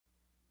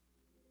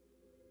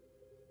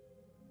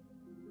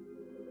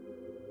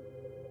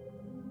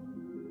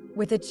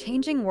With a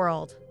changing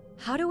world,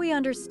 how do we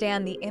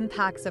understand the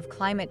impacts of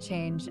climate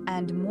change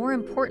and, more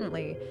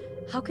importantly,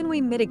 how can we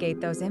mitigate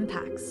those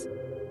impacts?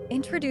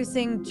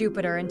 Introducing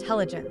Jupiter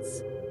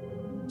Intelligence.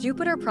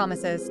 Jupiter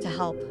promises to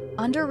help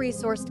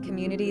under-resourced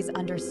communities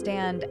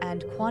understand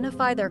and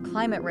quantify their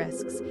climate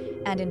risks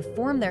and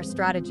inform their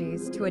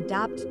strategies to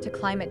adapt to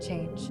climate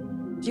change.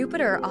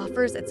 Jupiter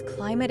offers its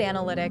climate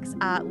analytics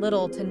at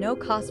little to no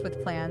cost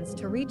with plans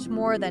to reach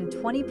more than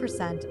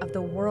 20% of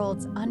the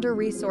world's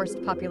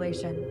under-resourced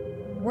population.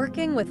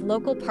 Working with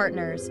local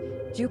partners,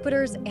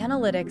 Jupiter's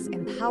analytics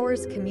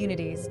empowers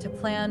communities to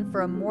plan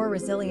for a more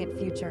resilient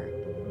future.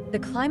 The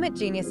climate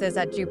geniuses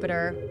at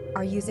Jupiter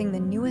are using the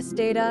newest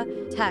data,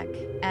 tech,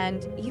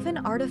 and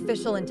even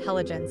artificial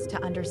intelligence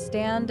to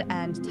understand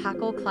and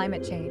tackle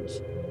climate change.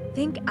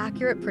 Think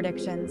accurate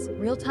predictions,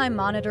 real-time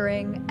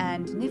monitoring,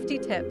 and nifty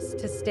tips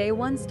to stay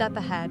one step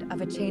ahead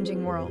of a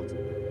changing world.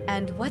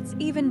 And what's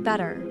even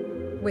better?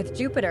 With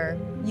Jupiter,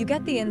 you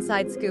get the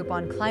inside scoop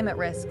on climate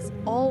risks,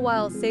 all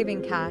while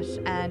saving cash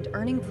and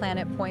earning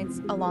planet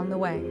points along the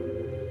way.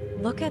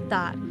 Look at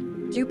that!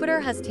 Jupiter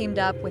has teamed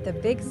up with a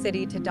big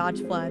city to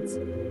dodge floods,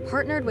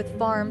 partnered with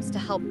farms to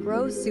help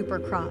grow super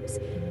crops,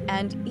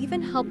 and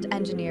even helped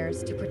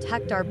engineers to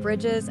protect our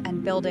bridges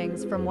and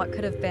buildings from what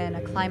could have been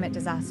a climate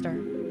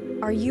disaster.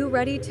 Are you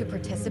ready to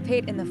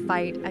participate in the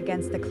fight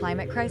against the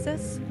climate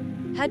crisis?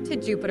 Head to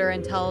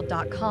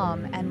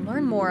jupiterintel.com and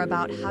learn more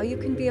about how you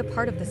can be a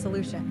part of the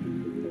solution.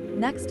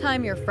 Next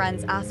time your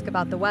friends ask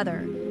about the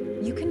weather,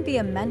 you can be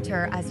a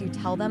mentor as you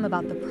tell them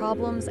about the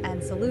problems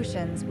and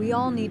solutions we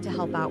all need to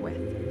help out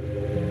with.